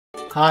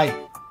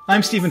Hi,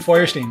 I'm Steven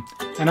Feuerstein,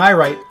 and I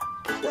write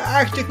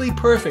practically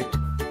perfect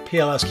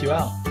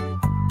PL/SQL.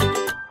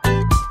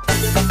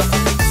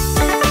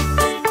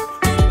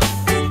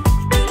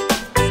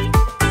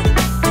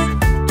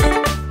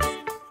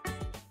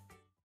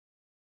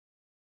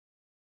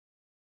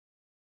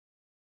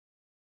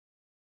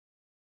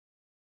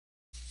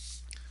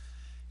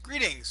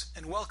 Greetings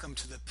and welcome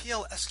to the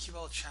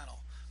PL/SQL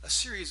channel, a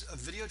series of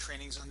video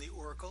trainings on the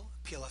Oracle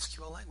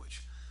PL/SQL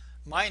language.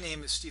 My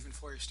name is Steven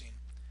Feuerstein,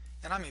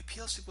 and I'm a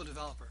PL/SQL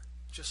developer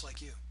just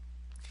like you.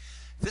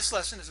 This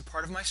lesson is a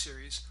part of my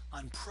series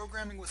on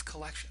programming with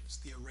collections,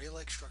 the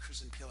array-like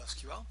structures in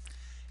PL/SQL,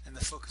 and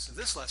the focus of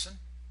this lesson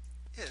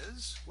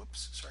is,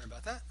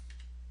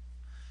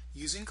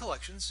 using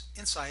collections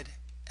inside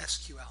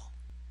SQL.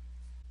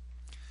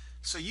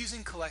 So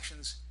using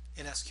collections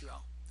in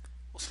SQL.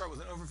 We'll start with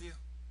an overview.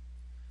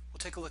 We'll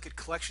take a look at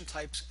collection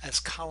types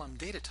as column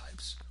data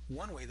types,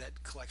 one way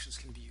that collections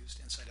can be used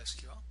inside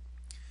SQL.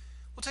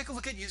 We'll take a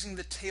look at using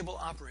the table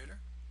operator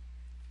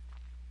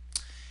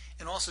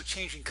and also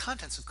changing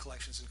contents of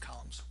collections and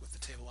columns with the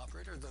table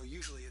operator, though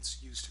usually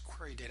it's used to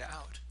query data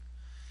out.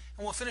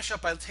 And we'll finish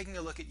up by taking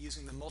a look at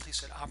using the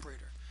multiset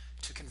operator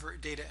to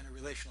convert data in a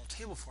relational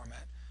table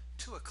format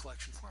to a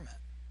collection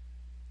format.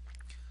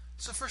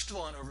 So first of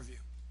all, an overview.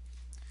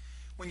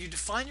 When you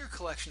define your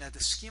collection at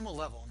the schema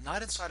level,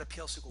 not inside a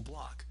PL/SQL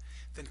block,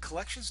 then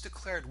collections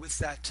declared with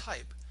that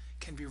type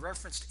can be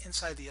referenced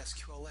inside the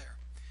SQL layer.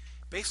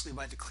 Basically,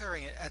 by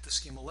declaring it at the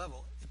schema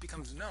level, it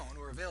becomes known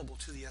or available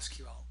to the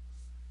SQL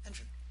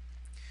engine.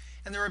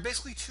 And there are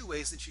basically two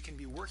ways that you can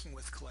be working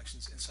with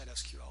collections inside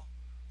SQL.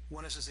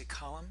 One is as a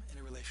column in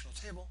a relational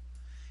table,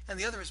 and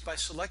the other is by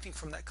selecting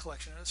from that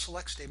collection in a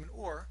select statement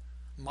or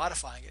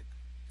modifying it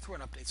through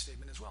an update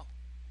statement as well.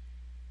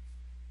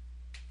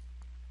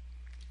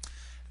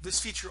 This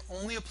feature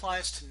only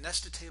applies to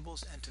nested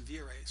tables and to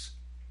varrays.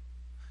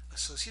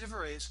 Associative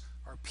arrays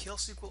are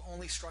PL/SQL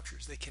only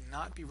structures. They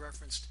cannot be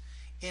referenced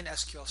in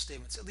SQL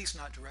statements, at least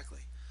not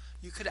directly.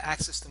 You could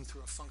access them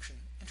through a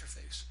function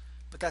interface,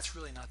 but that's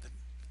really not the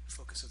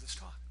focus of this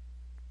talk.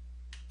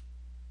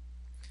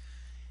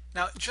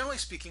 Now, generally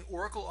speaking,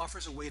 Oracle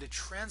offers a way to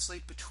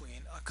translate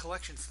between a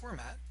collection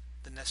format,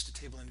 the nested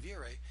table and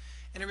varray,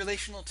 and a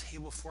relational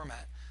table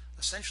format.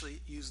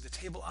 Essentially, use the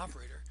table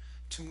operator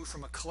to move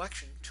from a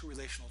collection to a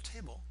relational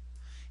table,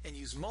 and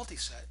use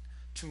multiset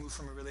to move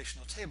from a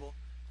relational table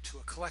to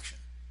a collection.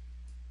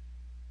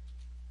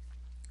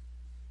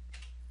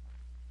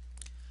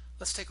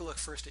 Let's take a look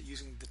first at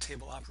using the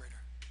table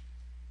operator.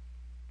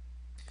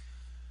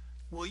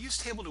 We'll use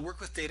table to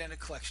work with data in a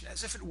collection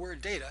as if it were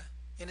data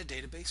in a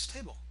database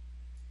table.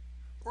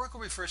 Oracle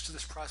refers to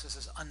this process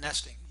as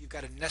unnesting. You've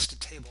got a nested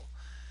table,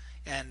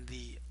 and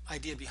the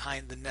idea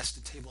behind the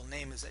nested table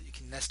name is that you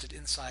can nest it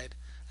inside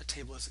a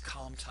table as a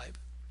column type.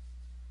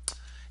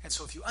 And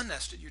so if you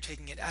unnest it, you're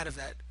taking it out of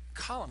that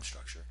column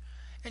structure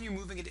and you're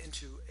moving it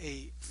into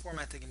a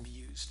format that can be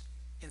used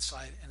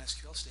inside an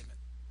SQL statement.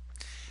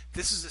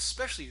 This is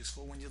especially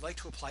useful when you'd like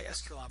to apply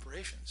SQL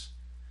operations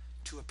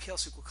to a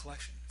PL/SQL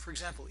collection. For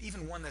example,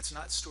 even one that's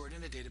not stored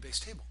in a database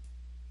table.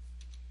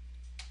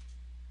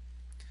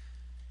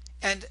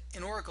 And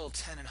in Oracle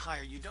 10 and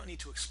higher, you don't need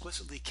to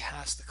explicitly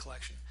cast the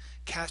collection.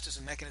 Cast is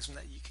a mechanism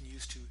that you can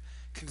use to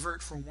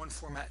convert from one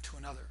format to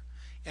another.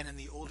 And in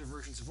the older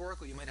versions of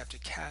Oracle, you might have to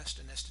cast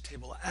a nested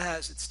table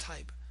as its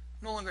type.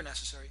 No longer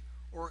necessary.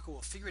 Oracle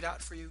will figure it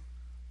out for you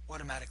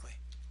automatically.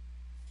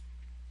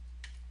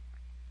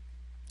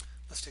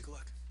 Let's take a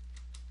look.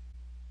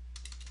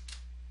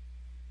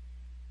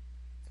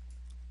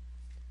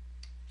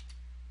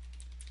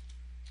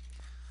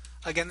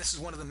 Again, this is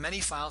one of the many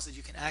files that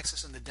you can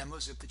access in the demo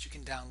zip that you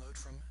can download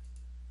from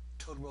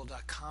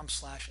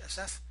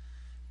toadworld.com/sf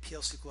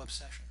PL/SQL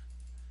Obsession,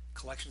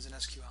 collections in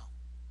SQL.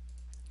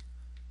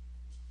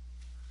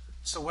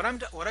 So what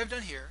I've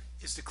done here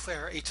is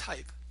declare a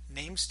type,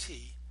 names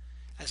T,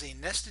 as a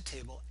nested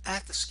table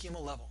at the schema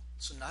level,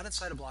 so not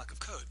inside a block of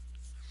code.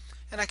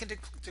 And I can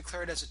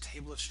declare it as a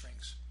table of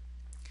strings.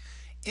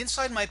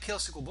 Inside my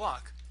PL/SQL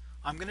block,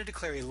 I'm going to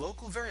declare a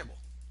local variable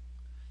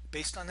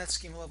based on that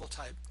schema level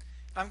type.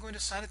 I'm going to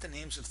assign it the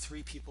names of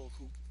 3 people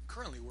who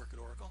currently work at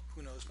Oracle.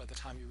 Who knows, by the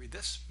time you read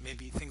this,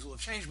 maybe things will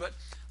have changed, but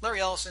Larry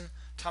Ellison,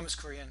 Thomas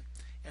Kurian,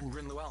 and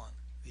Bryn Llewellyn,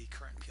 the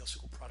current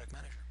PL/SQL product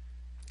manager.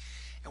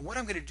 And what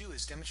I'm going to do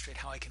is demonstrate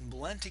how I can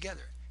blend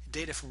together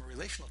data from a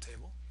relational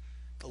table,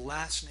 the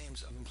last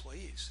names of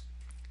employees,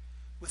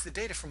 with the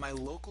data from my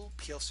local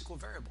PL/SQL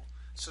variable.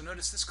 So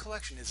notice this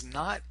collection is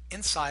not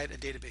inside a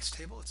database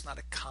table. It's not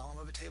a column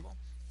of a table.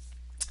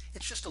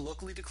 It's just a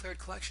locally declared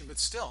collection, but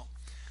still,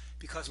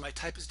 because my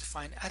type is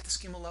defined at the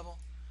schema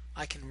level,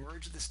 I can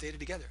merge this data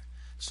together.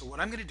 So what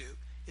I'm going to do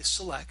is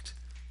select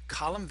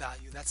column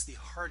value. That's the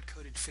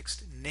hard-coded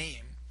fixed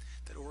name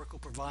that Oracle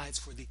provides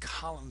for the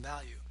column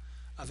value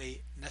of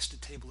a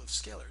nested table of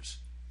scalars,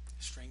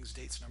 strings,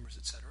 dates, numbers,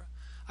 etc.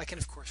 I can,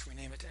 of course,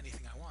 rename it to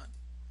anything I want.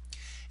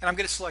 And I'm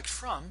going to select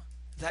from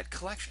that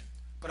collection,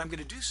 but I'm going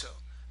to do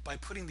so by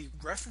putting the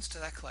reference to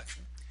that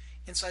collection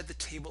inside the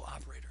table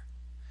operator.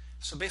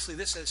 So basically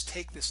this says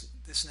take this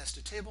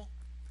nested table,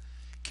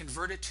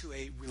 convert it to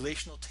a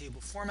relational table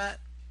format,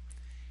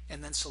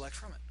 and then select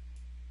from it.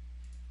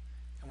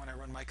 And when I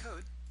run my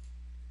code,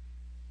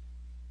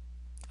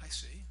 I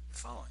see the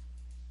following.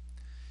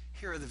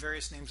 Here are the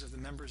various names of the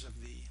members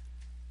of the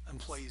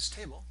employees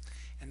table,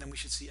 and then we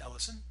should see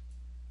Ellison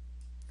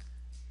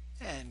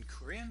and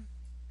Kurian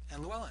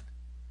and Llewellyn.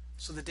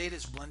 So the data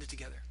is blended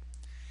together.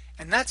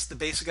 And that's the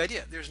basic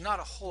idea. There's not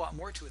a whole lot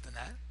more to it than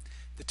that.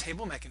 The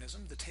table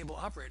mechanism, the table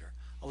operator,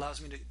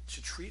 allows me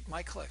to treat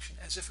my collection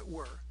as if it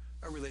were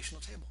a relational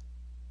table.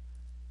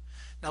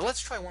 Now let's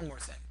try one more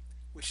thing,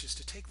 which is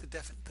to take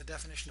the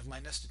definition of my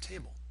nested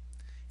table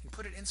and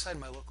put it inside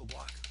my local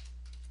block.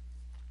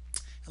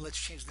 And let's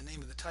change the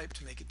name of the type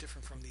to make it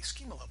different from the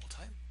schema level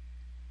type.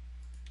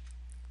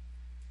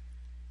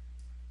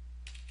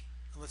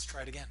 And let's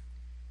try it again.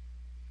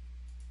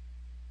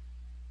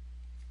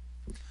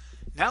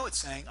 Now it's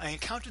saying I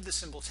encountered the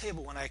symbol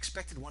table when I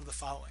expected one of the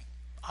following.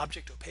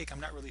 Object opaque, I'm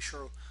not really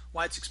sure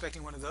why it's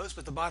expecting one of those,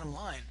 but the bottom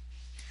line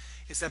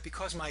is that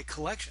because my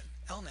collection,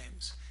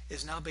 LNames,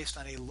 is now based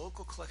on a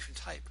local collection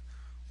type,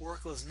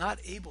 Oracle is not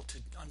able to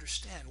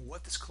understand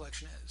what this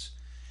collection is,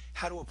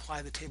 how to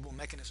apply the table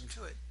mechanism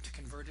to it to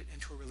convert it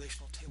into a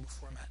relational table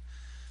format.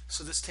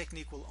 So this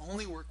technique will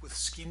only work with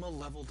schema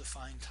level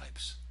defined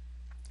types.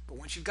 But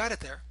once you've got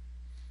it there,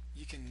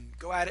 you can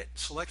go at it,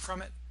 select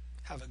from it,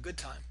 have a good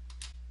time.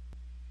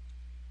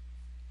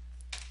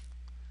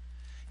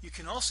 You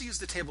can also use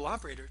the table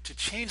operator to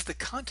change the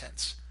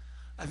contents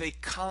of a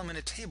column in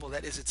a table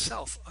that is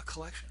itself a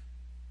collection.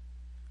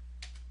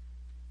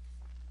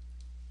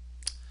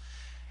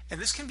 And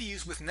this can be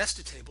used with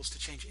nested tables to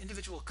change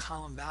individual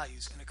column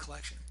values in a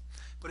collection.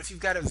 But if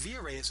you've got a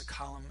varray as a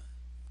column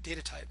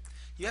data type,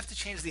 you have to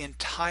change the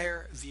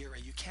entire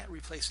varray. You can't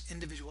replace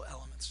individual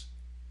elements.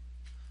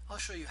 I'll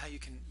show you how you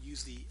can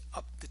use the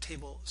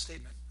table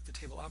statement, the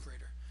table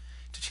operator,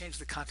 to change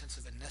the contents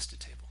of a nested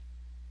table.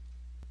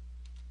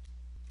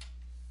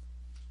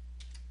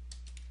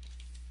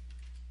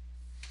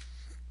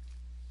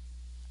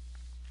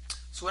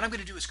 So what I'm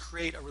going to do is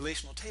create a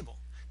relational table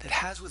that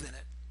has within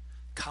it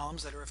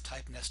columns that are of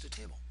type nested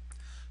table.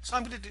 So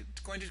I'm going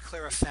to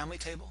declare a family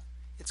table.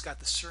 It's got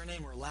the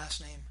surname or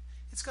last name.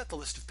 It's got the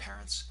list of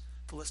parents,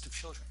 the list of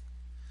children.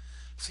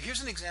 So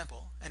here's an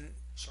example, and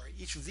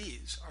each of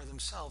these are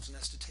themselves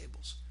nested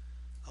tables.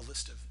 A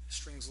list of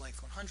strings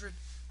length 100,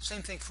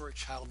 same thing for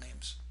child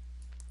names.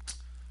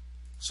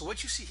 So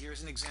what you see here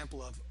is an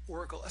example of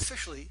Oracle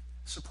officially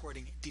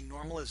supporting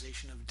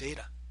denormalization of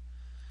data.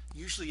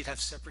 Usually you'd have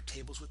separate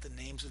tables with the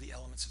names of the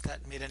elements, if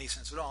that made any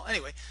sense at all.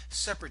 Anyway,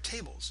 separate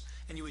tables,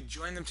 and you would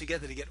join them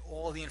together to get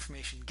all the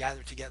information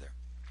gathered together.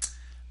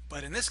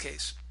 But in this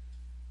case,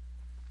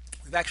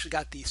 we've actually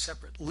got the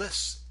separate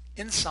lists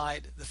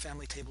inside the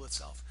family table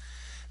itself.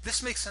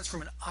 This makes sense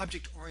from an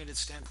object-oriented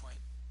standpoint,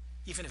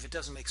 even if it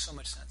doesn't make so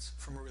much sense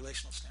from a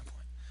relational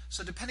standpoint.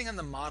 So depending on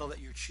the model that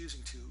you're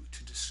choosing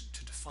to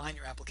define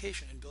your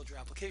application and build your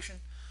application,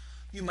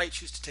 you might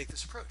choose to take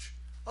this approach.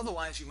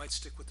 Otherwise, you might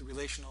stick with the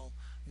relational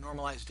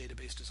normalized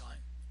database design.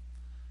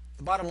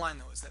 The bottom line,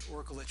 though, is that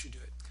Oracle lets you do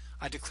it.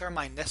 I declare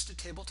my nested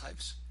table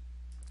types.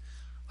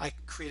 I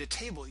create a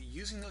table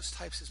using those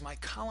types as my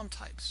column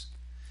types.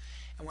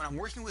 And when I'm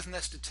working with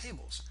nested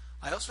tables,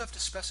 I also have to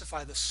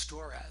specify the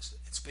store as.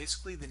 It's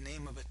basically the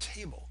name of a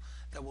table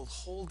that will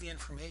hold the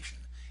information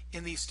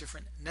in these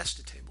different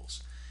nested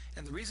tables.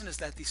 And the reason is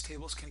that these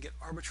tables can get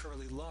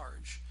arbitrarily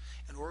large,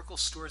 and Oracle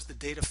stores the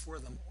data for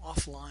them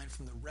offline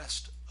from the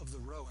rest of the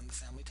row in the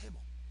family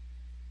table.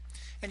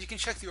 And you can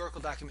check the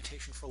Oracle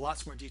documentation for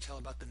lots more detail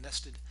about the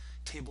nested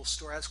table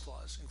store as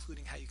clause,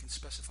 including how you can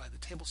specify the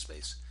table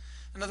space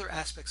and other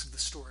aspects of the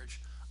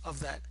storage of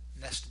that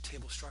nested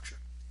table structure.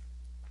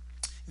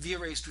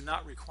 varrays do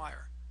not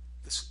require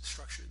this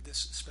structure, this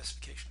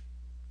specification.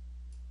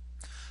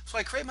 So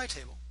I create my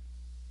table,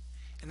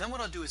 and then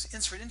what I'll do is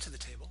insert into the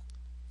table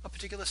a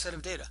particular set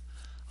of data.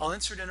 I'll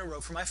insert in a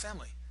row for my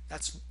family.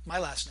 That's my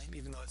last name,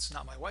 even though it's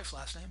not my wife's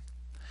last name.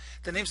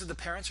 The names of the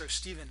parents are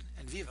Steven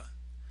and Viva.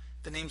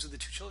 The names of the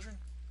two children,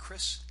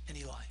 Chris and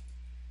Eli.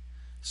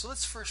 So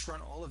let's first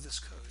run all of this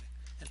code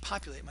and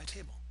populate my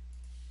table.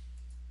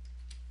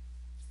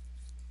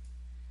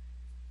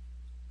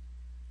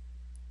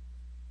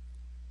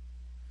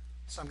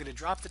 So I'm going to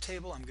drop the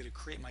table, I'm going to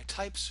create my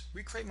types,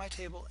 recreate my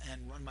table,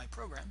 and run my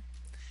program.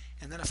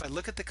 And then if I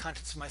look at the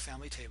contents of my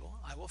family table,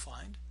 I will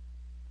find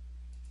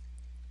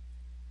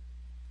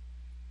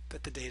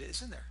that the data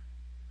is in there.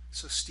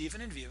 So Steven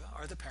and Viva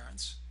are the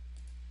parents.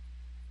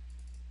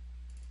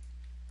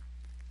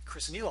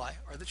 Chris and Eli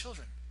are the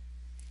children.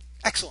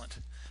 Excellent.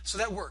 So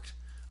that worked.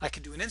 I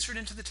can do an insert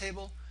into the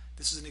table.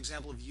 This is an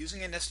example of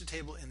using a nested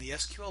table in the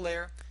SQL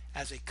layer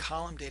as a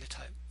column data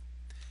type.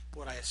 But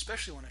what I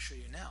especially want to show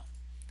you now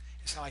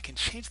is how I can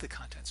change the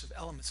contents of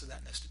elements of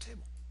that nested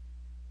table.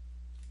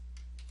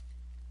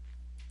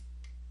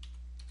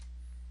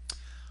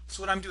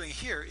 So what I'm doing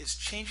here is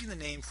changing the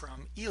name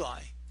from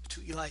Eli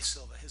to Eli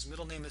Silva. His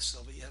middle name is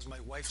Silva. He has my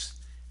wife's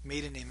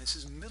maiden name as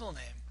his middle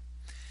name.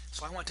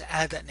 So I want to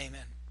add that name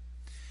in.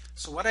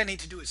 So what I need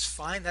to do is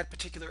find that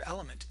particular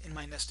element in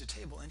my nested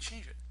table and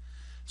change it.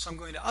 So I'm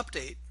going to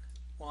update,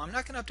 well, I'm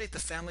not going to update the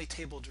family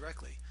table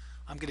directly.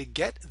 I'm going to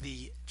get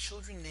the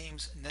children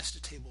names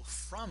nested table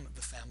from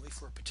the family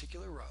for a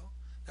particular row.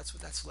 That's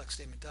what that select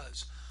statement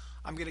does.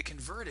 I'm going to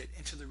convert it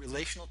into the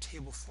relational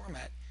table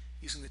format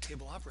using the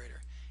table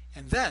operator.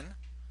 And then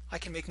I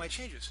can make my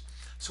changes.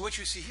 So what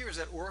you see here is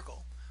that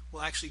Oracle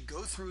will actually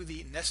go through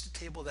the nested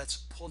table that's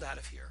pulled out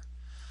of here,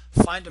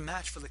 find a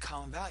match for the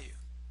column value,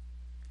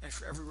 and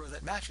for every row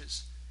that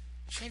matches,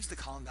 change the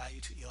column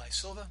value to Eli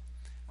Silva.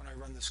 When I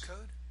run this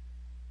code,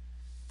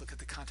 look at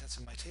the contents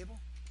of my table,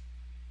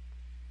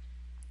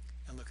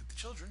 and look at the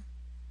children,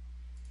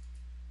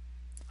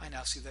 I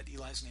now see that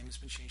Eli's name has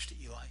been changed to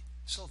Eli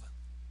Silva.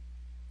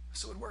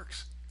 So it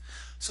works.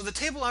 So the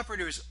table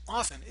operator is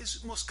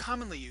most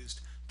commonly used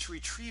to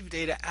retrieve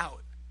data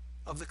out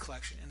of the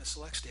collection in a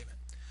select statement.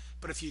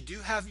 But if you do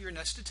have your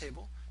nested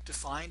table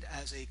defined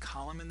as a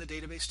column in the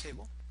database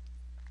table,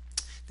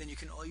 then you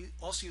can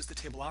also use the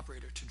table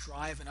operator to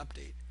drive an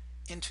update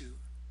into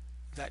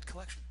that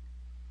collection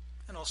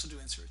and also do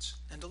inserts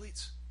and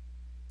deletes.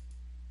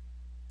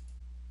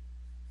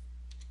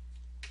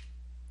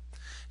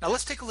 Now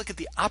let's take a look at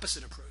the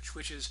opposite approach,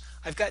 which is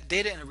I've got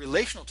data in a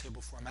relational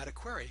table format, a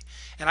query,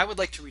 and I would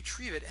like to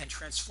retrieve it and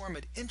transform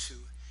it into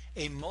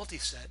a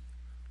multiset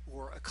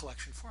or a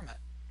collection format.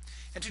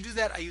 And to do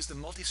that, I use the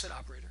multiset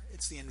operator.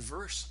 It's the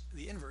inverse,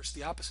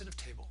 the opposite of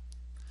table,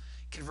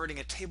 converting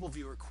a table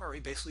viewer query,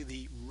 basically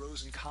the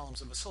rows and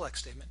columns of a select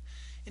statement,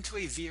 into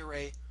a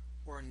varray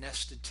or a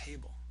nested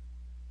table.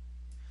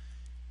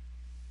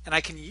 And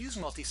I can use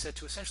multiset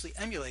to essentially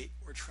emulate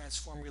or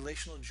transform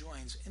relational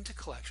joins into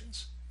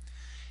collections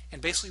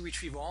and basically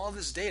retrieve all of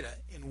this data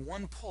in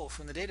one pull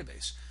from the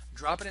database,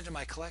 drop it into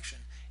my collection,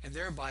 and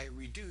thereby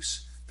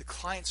reduce the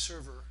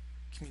client-server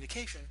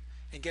communication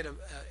and get an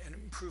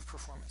improved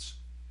performance.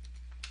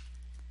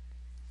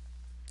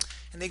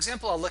 And the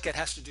example I'll look at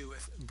has to do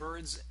with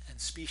birds and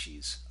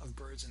species of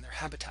birds and their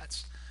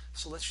habitats.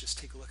 So let's just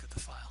take a look at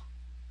the file.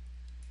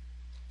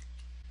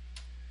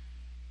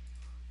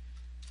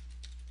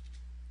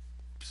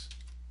 Oops.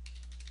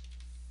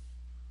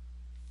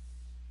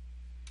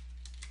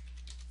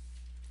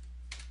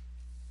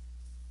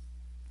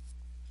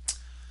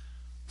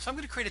 So I'm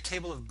going to create a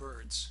table of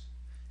birds.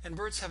 And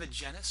birds have a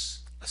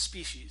genus, a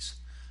species,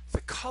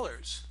 the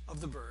colors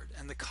of the bird,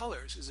 and the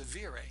colors is a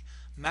varray.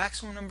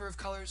 Maximum number of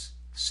colors,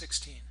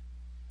 16.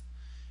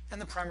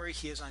 And the primary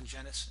key is on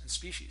genus and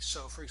species.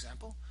 So, for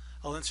example,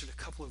 I'll insert a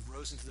couple of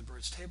rows into the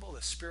bird's table, the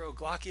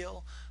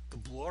spiroglockial, the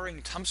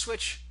blurring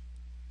tumswitch,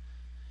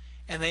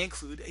 and they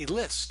include a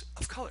list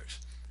of colors.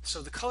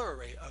 So the color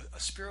array, a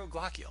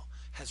spiroglockial,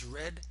 has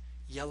red,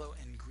 yellow,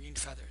 and green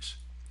feathers.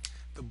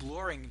 The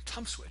blurring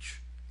tumswitch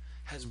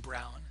has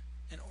brown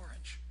and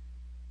orange.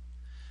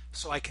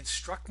 So I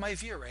construct my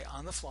varray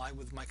on the fly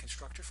with my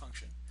constructor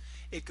function.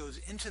 It goes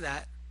into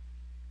that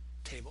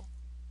table,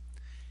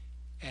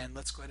 and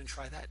let's go ahead and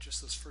try that,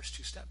 just those first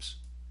two steps,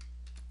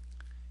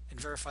 and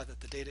verify that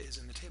the data is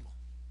in the table.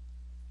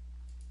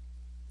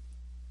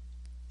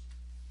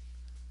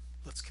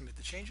 Let's commit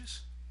the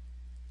changes.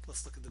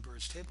 Let's look at the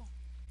birds table.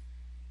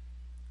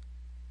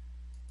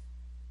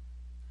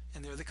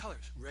 And there are the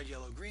colors, red,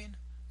 yellow, green,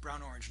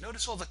 brown, orange.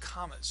 Notice all the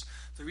commas.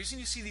 The reason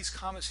you see these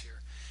commas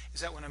here is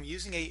that when I'm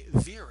using a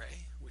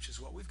varray, which is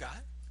what we've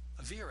got,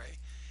 a varray,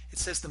 it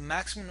says the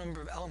maximum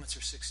number of elements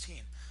are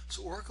 16.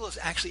 So Oracle has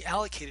actually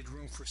allocated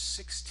room for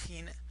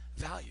 16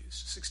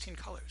 values, 16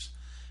 colors,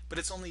 but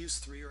it's only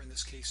used 3, or in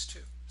this case 2.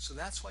 So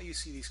that's why you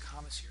see these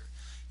commas here.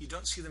 You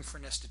don't see them for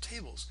nested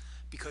tables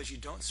because you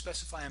don't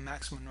specify a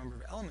maximum number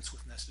of elements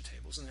with nested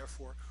tables, and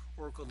therefore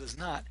Oracle does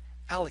not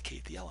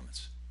allocate the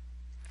elements.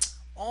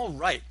 All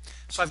right,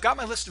 so I've got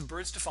my list of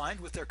birds defined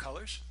with their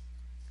colors.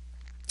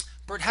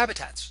 Bird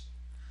habitats.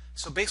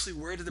 So basically,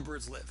 where do the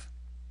birds live?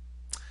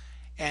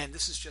 And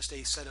this is just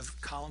a set of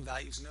column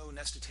values, no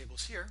nested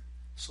tables here.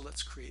 So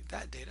let's create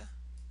that data.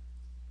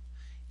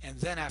 And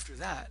then after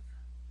that,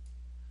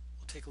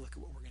 we'll take a look at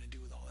what we're going to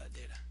do with all that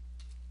data.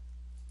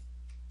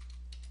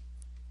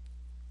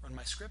 Run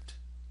my script.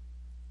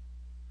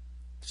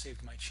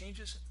 Saved my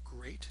changes.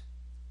 Great.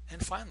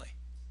 And finally,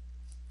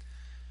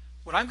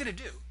 what I'm going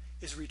to do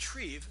is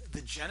retrieve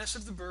the genus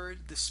of the bird,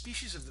 the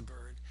species of the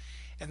bird,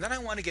 and then I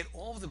want to get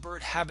all of the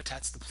bird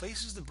habitats, the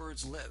places the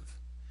birds live,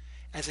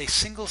 as a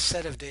single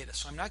set of data.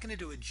 So I'm not going to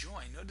do a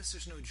join. Notice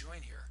there's no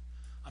join here.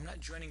 I'm not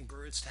joining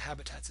birds to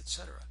habitats,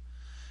 etc.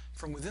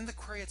 From within the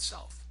query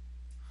itself,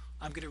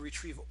 I'm going to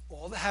retrieve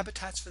all the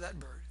habitats for that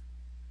bird.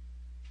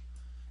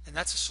 And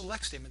that's a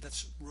select statement.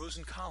 That's rows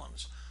and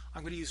columns.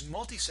 I'm going to use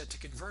multiset to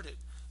convert it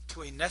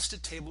to a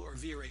nested table or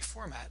varray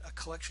format, a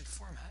collection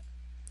format.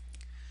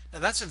 Now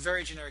that's a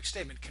very generic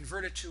statement.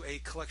 Convert it to a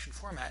collection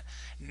format.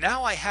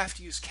 Now I have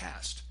to use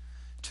cast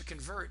to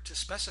convert, to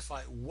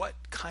specify what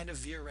kind of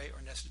varray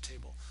or nested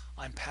table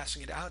I'm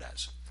passing it out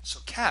as. So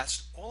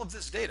cast all of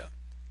this data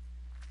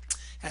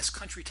as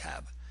country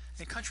tab.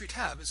 And country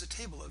tab is a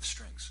table of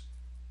strings.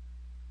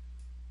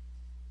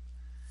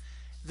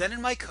 Then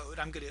in my code,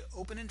 I'm going to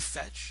open and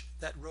fetch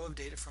that row of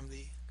data from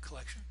the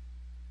collection.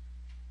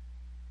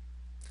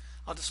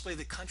 I'll display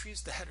the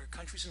countries, the header,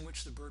 countries in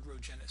which the bird row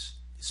genus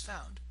is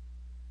found.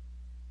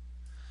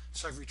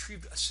 So I've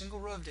retrieved a single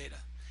row of data,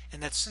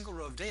 and that single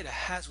row of data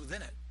has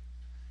within it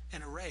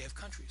an array of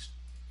countries.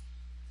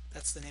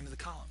 That's the name of the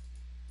column.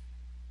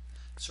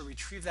 So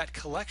retrieve that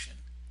collection,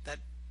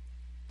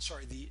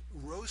 the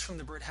rows from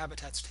the bird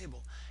habitats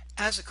table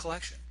as a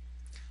collection,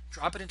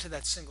 drop it into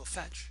that single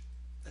fetch,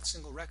 that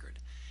single record,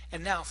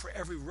 and now for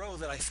every row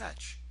that I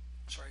fetch,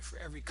 for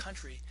every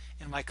country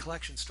in my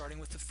collection, starting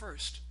with the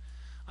first,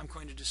 I'm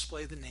going to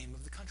display the name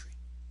of the country,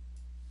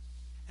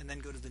 and then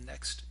go to the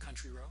next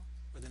country row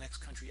or the next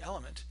country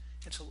element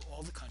until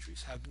all the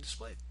countries have been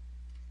displayed.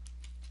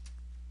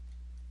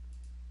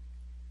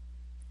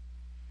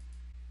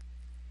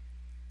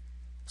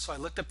 So I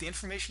looked up the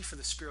information for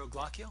the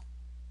spiroglottial.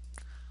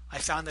 I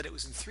found that it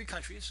was in 3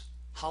 countries: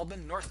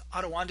 Halban, North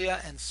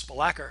Ottawandia, and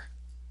Spalaker.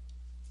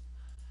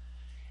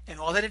 And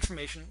all that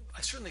information,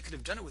 I certainly could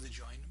have done it with a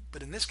join,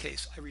 but in this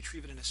case, I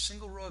retrieve it in a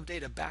single row of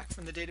data back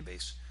from the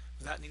database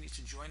without needing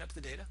to join up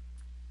the data.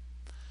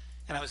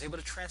 And I was able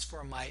to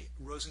transform my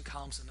rows and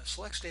columns in a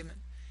select statement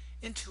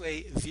into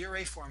a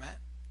varray format,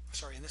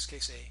 in this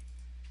case a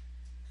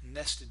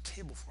nested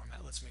table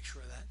format. Let's make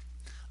sure of that.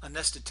 A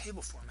nested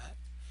table format.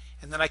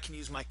 And then I can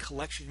use my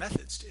collection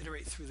methods to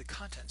iterate through the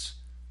contents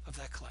of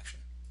that collection.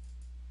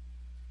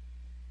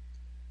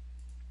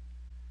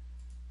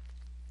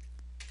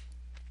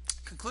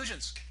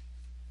 Conclusions.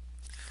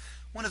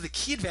 One of the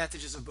key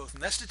advantages of both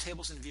nested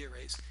tables and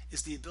varrays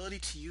is the ability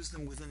to use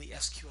them within the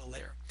SQL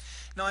layer.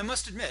 Now, I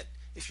must admit,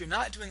 if you're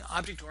not doing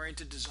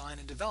object-oriented design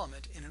and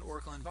development in an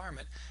Oracle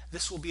environment,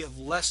 this will be of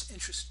less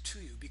interest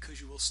to you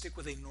because you will stick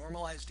with a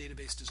normalized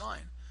database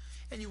design,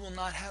 and you will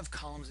not have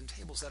columns and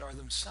tables that are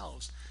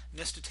themselves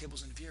nested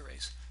tables and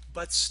varrays.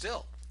 But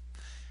still,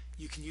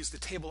 you can use the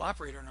table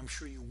operator, and I'm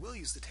sure you will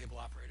use the table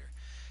operator,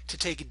 to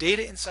take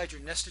data inside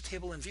your nested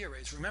table and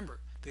varrays. Remember,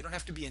 they don't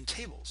have to be in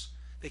tables.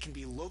 They can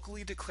be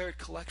locally declared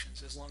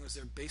collections as long as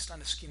they're based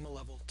on a schema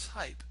level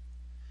type.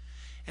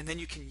 And then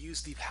you can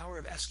use the power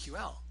of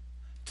SQL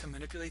to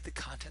manipulate the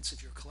contents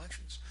of your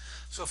collections.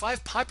 So if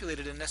I've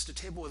populated a nested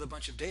table with a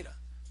bunch of data,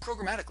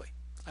 programmatically,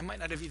 I might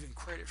not have even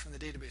queried it from the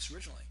database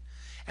originally.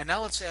 And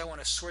now let's say I want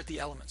to sort the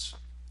elements,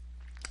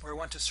 or I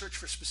want to search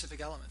for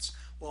specific elements.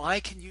 Well, I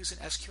can use an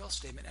SQL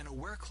statement and a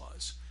where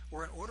clause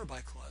or an order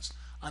by clause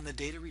on the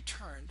data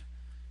returned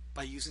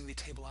by using the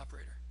table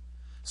operator.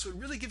 So it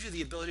really gives you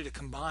the ability to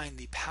combine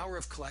the power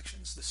of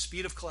collections, the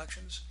speed of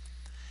collections,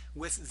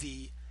 with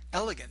the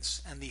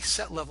elegance and the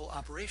set level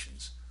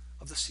operations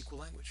of the SQL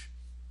language.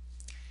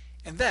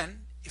 And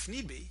then, if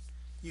need be,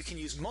 you can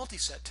use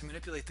multiset to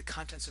manipulate the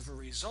contents of a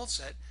result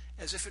set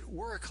as if it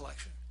were a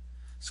collection.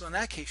 So in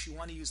that case, you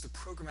want to use the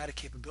programmatic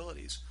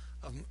capabilities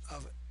of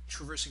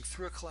traversing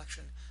through a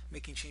collection,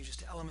 making changes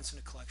to elements in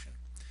a collection.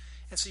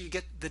 And so you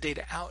get the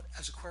data out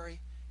as a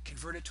query,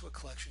 convert it to a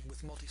collection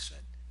with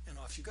multiset, and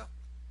off you go.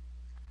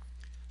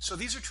 So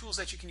these are tools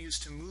that you can use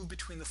to move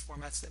between the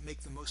formats that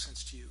make the most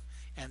sense to you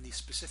and the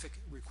specific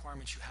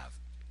requirements you have.